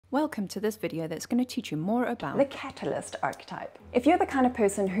Welcome to this video that's going to teach you more about the Catalyst archetype. If you're the kind of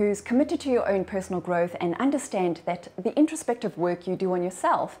person who's committed to your own personal growth and understand that the introspective work you do on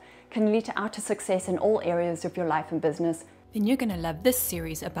yourself can lead to outer success in all areas of your life and business, then you're going to love this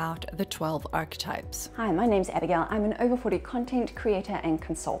series about the 12 archetypes. Hi, my name's Abigail. I'm an over 40 content creator and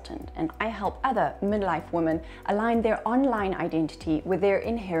consultant, and I help other midlife women align their online identity with their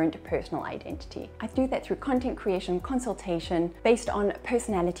inherent personal identity. I do that through content creation consultation based on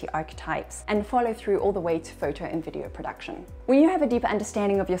personality archetypes and follow through all the way to photo and video production. When you have a deeper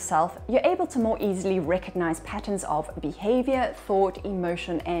understanding of yourself, you're able to more easily recognize patterns of behavior, thought,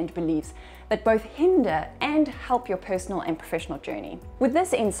 emotion, and beliefs that both hinder and help your personal and professional journey. With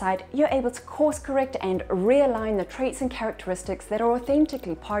this insight, you're able to course correct and realign the traits and characteristics that are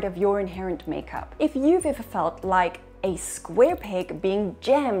authentically part of your inherent makeup. If you've ever felt like a square peg being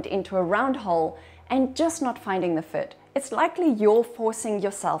jammed into a round hole and just not finding the fit, it's likely you're forcing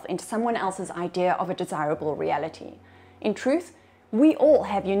yourself into someone else's idea of a desirable reality. In truth, we all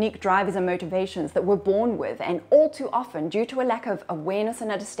have unique drivers and motivations that we're born with, and all too often, due to a lack of awareness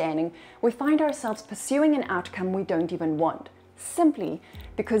and understanding, we find ourselves pursuing an outcome we don't even want, simply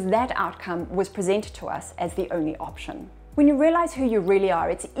because that outcome was presented to us as the only option. When you realize who you really are,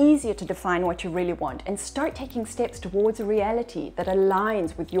 it's easier to define what you really want and start taking steps towards a reality that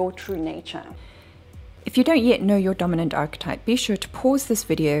aligns with your true nature. If you don't yet know your dominant archetype, be sure to pause this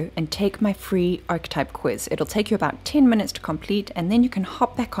video and take my free archetype quiz. It'll take you about 10 minutes to complete, and then you can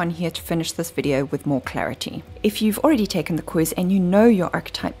hop back on here to finish this video with more clarity. If you've already taken the quiz and you know your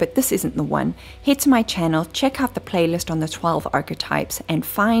archetype, but this isn't the one, head to my channel, check out the playlist on the 12 archetypes, and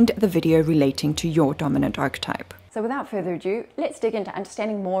find the video relating to your dominant archetype. So without further ado, let's dig into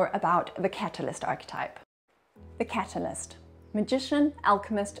understanding more about the Catalyst archetype. The Catalyst: magician,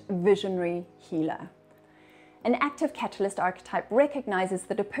 alchemist, visionary, healer. An active catalyst archetype recognizes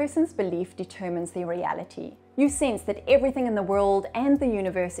that a person's belief determines their reality. You sense that everything in the world and the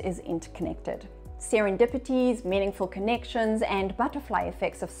universe is interconnected. Serendipities, meaningful connections, and butterfly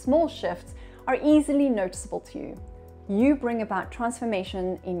effects of small shifts are easily noticeable to you. You bring about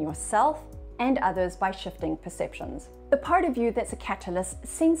transformation in yourself and others by shifting perceptions. The part of you that's a catalyst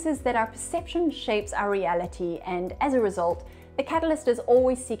senses that our perception shapes our reality, and as a result, the catalyst is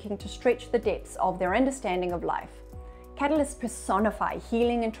always seeking to stretch the depths of their understanding of life. Catalysts personify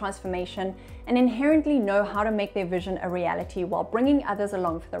healing and transformation and inherently know how to make their vision a reality while bringing others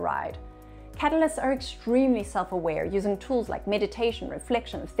along for the ride. Catalysts are extremely self-aware, using tools like meditation,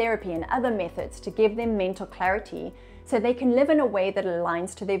 reflection, therapy, and other methods to give them mental clarity so they can live in a way that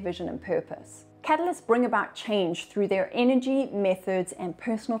aligns to their vision and purpose. Catalysts bring about change through their energy, methods, and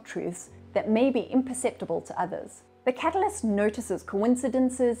personal truths that may be imperceptible to others. The catalyst notices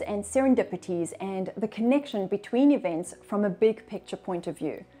coincidences and serendipities and the connection between events from a big picture point of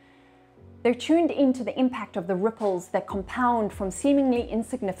view. They're tuned into the impact of the ripples that compound from seemingly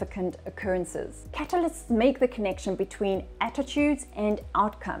insignificant occurrences. Catalysts make the connection between attitudes and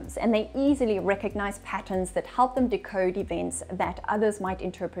outcomes, and they easily recognize patterns that help them decode events that others might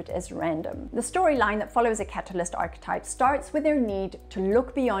interpret as random. The storyline that follows a catalyst archetype starts with their need to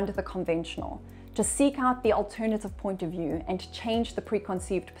look beyond the conventional, to seek out the alternative point of view and to change the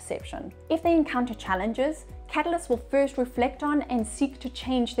preconceived perception. If they encounter challenges, catalysts will first reflect on and seek to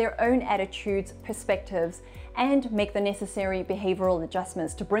change their own attitudes, perspectives, and make the necessary behavioral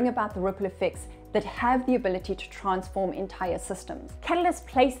adjustments to bring about the ripple effects that have the ability to transform entire systems. Catalysts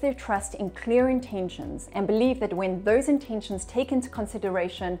place their trust in clear intentions and believe that when those intentions take into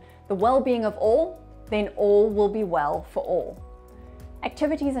consideration the well-being of all, then all will be well for all.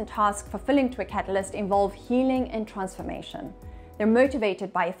 Activities and tasks fulfilling to a catalyst involve healing and transformation. They're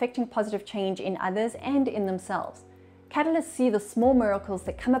motivated by effecting positive change in others and in themselves. Catalysts see the small miracles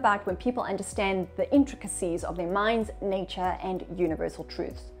that come about when people understand the intricacies of their minds, nature, and universal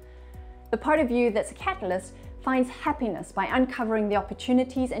truths. The part of you that's a catalyst finds happiness by uncovering the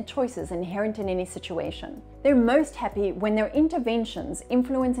opportunities and choices inherent in any situation. They're most happy when their interventions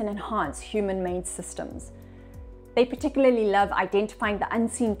influence and enhance human-made systems. They particularly love identifying the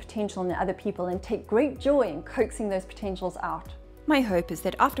unseen potential in other people and take great joy in coaxing those potentials out. My hope is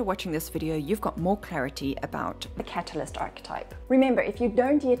that after watching this video, you've got more clarity about the Catalyst archetype. Remember, if you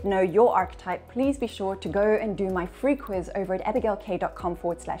don't yet know your archetype, please be sure to go and do my free quiz over at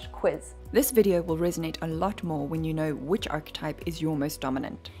abigailk.com/quiz. This video will resonate a lot more when you know which archetype is your most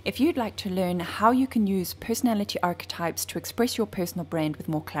dominant. If you'd like to learn how you can use personality archetypes to express your personal brand with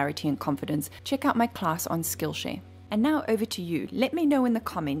more clarity and confidence, check out my class on Skillshare. And now over to you. Let me know in the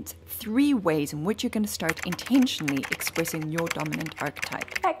comments 3 ways in which you're going to start intentionally expressing your dominant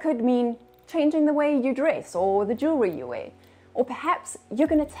archetype. That could mean changing the way you dress or the jewelry you wear, Or perhaps you're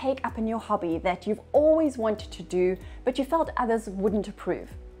going to take up a new hobby that you've always wanted to do, but you felt others wouldn't approve.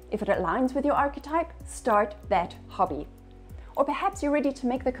 If it aligns with your archetype, start that hobby. Or perhaps you're ready to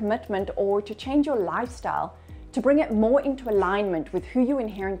make the commitment or to change your lifestyle to bring it more into alignment with who you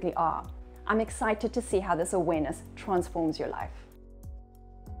inherently are. I'm excited to see how this awareness transforms your life.